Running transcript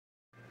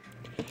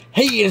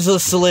Hey, it's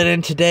Lucifer,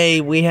 and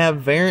today we have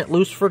Variant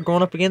Lucifer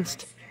going up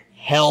against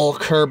Hell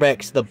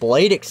Kerbecs, the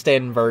Blade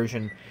Extend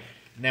version.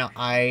 Now,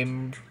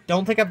 I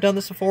don't think I've done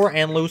this before,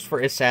 and Lucifer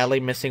is sadly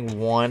missing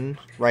one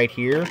right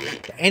here.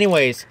 But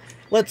anyways,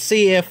 let's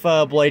see if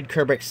Blade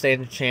Kerbecs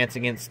stands a chance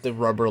against the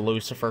Rubber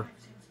Lucifer.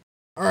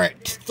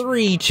 Alright,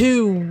 3,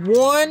 2,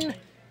 1,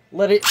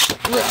 let it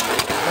rip.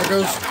 There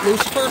goes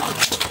Lucifer.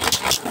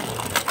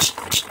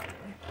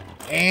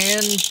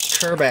 And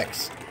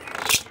Kerbecs.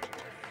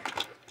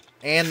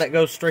 And that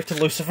goes straight to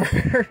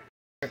Lucifer.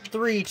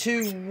 3,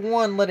 2,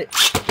 1, let it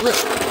rip.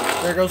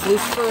 There goes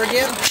Lucifer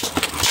again.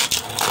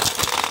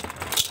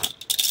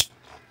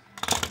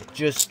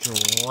 Just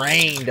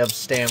drained of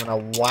stamina.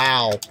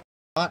 Wow.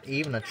 Not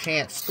even a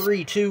chance.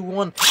 3, 2,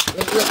 1,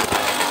 let it rip.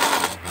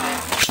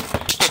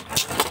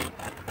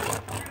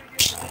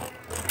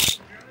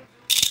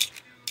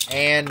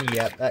 And,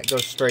 yep, that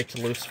goes straight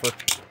to Lucifer.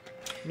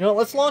 You know what,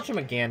 let's launch him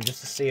again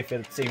just to see if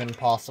it's even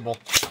possible.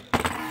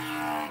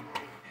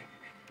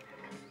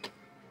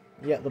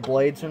 Yeah, the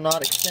blades are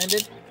not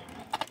extended.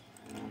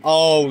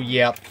 Oh,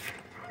 yep.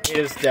 It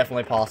is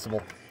definitely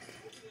possible.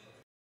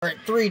 Alright,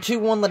 3, 2,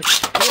 1, let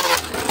it rip.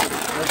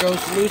 There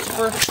goes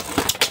Lucifer.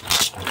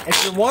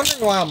 If you're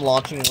wondering why I'm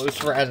launching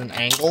Lucifer at an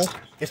angle,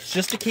 it's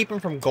just to keep him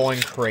from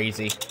going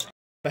crazy.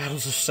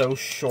 Battles are so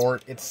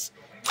short, it is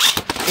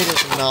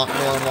not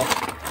normal.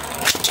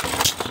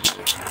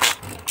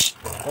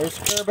 There's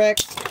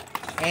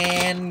Kerbecs,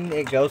 and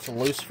it goes to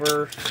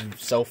Lucifer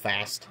so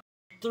fast.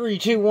 3,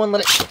 2, 1,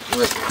 let it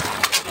rip.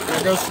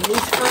 There goes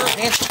Lucifer,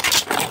 and...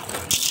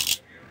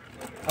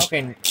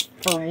 okay,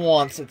 for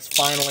once, it's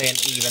finally an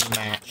even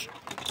match.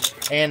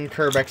 And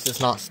Kerbecs does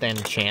not stand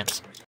a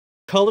chance.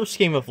 Color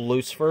scheme of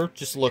Lucifer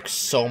just looks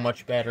so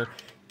much better.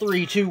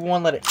 3, 2,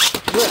 1, let it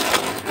rip.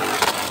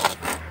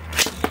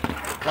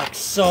 Like,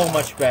 so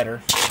much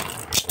better.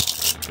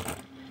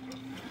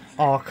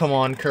 Oh, come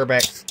on,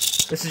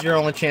 Kerbecs. This is your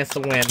only chance to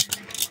win.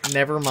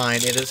 Never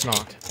mind, it is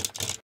not.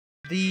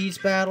 These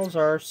battles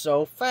are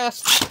so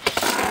fast.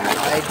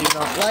 I do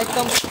not like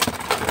them.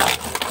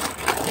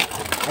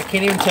 I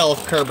can't even tell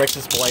if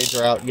Kerbecs' blades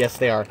are out. Yes,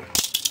 they are.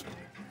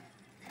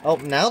 Oh,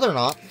 now they're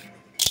not.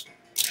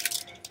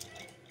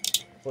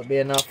 Would be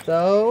enough,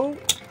 though.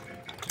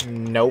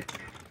 Nope.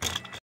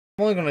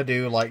 I'm only gonna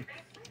do, like,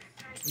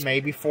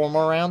 maybe 4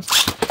 more rounds.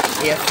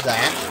 If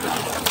that.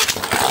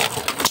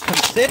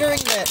 Considering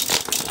that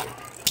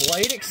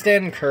Blade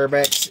Extend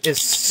Kerbecs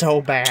is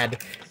so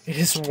bad, it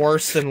is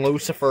worse than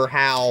Lucifer.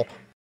 How?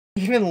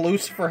 Even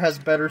Lucifer has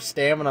better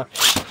stamina.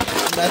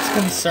 That's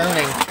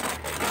concerning.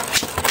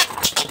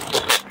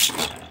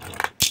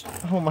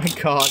 Oh my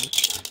god.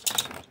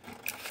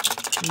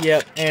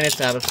 Yep, and it's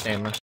out of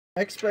stamina.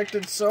 I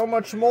expected so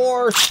much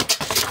more.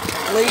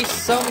 At least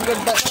some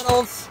good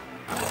battles.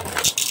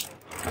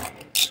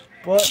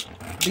 But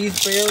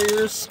these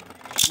barriers,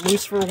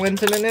 Lucifer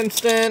wins in an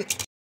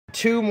instant.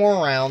 2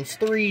 more rounds.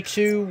 3,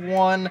 2,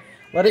 1.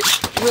 Let it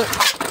rip.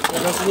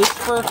 There goes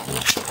Lucifer.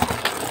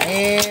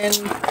 And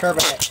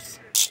Kerbecs.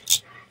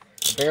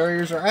 The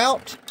barriers are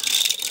out.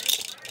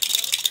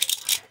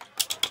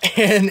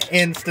 And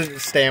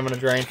instant stamina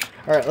drain.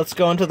 Alright, let's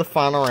go into the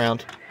final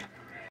round.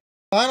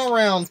 Final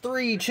round.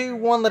 3, 2,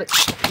 1, let it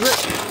rip.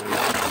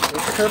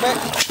 There's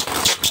Kerbecs.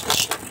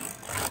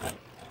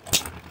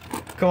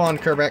 Come on,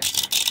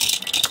 Kerbecs.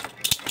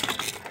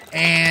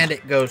 And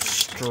it goes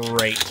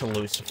straight to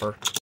Lucifer.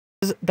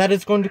 That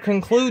is going to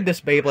conclude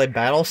this Beyblade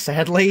battle.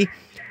 Sadly,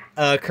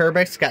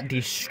 Kerbecs got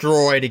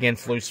destroyed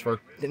against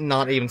Lucifer. Did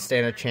not even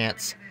stand a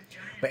chance.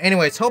 But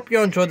anyways, hope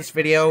you enjoyed this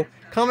video.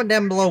 Comment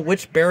down below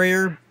which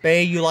barrier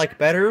bay you like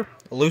better,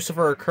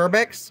 Lucifer or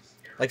Kerbecs.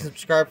 Like and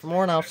subscribe for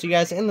more, and I'll see you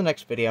guys in the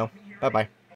next video. Bye-bye.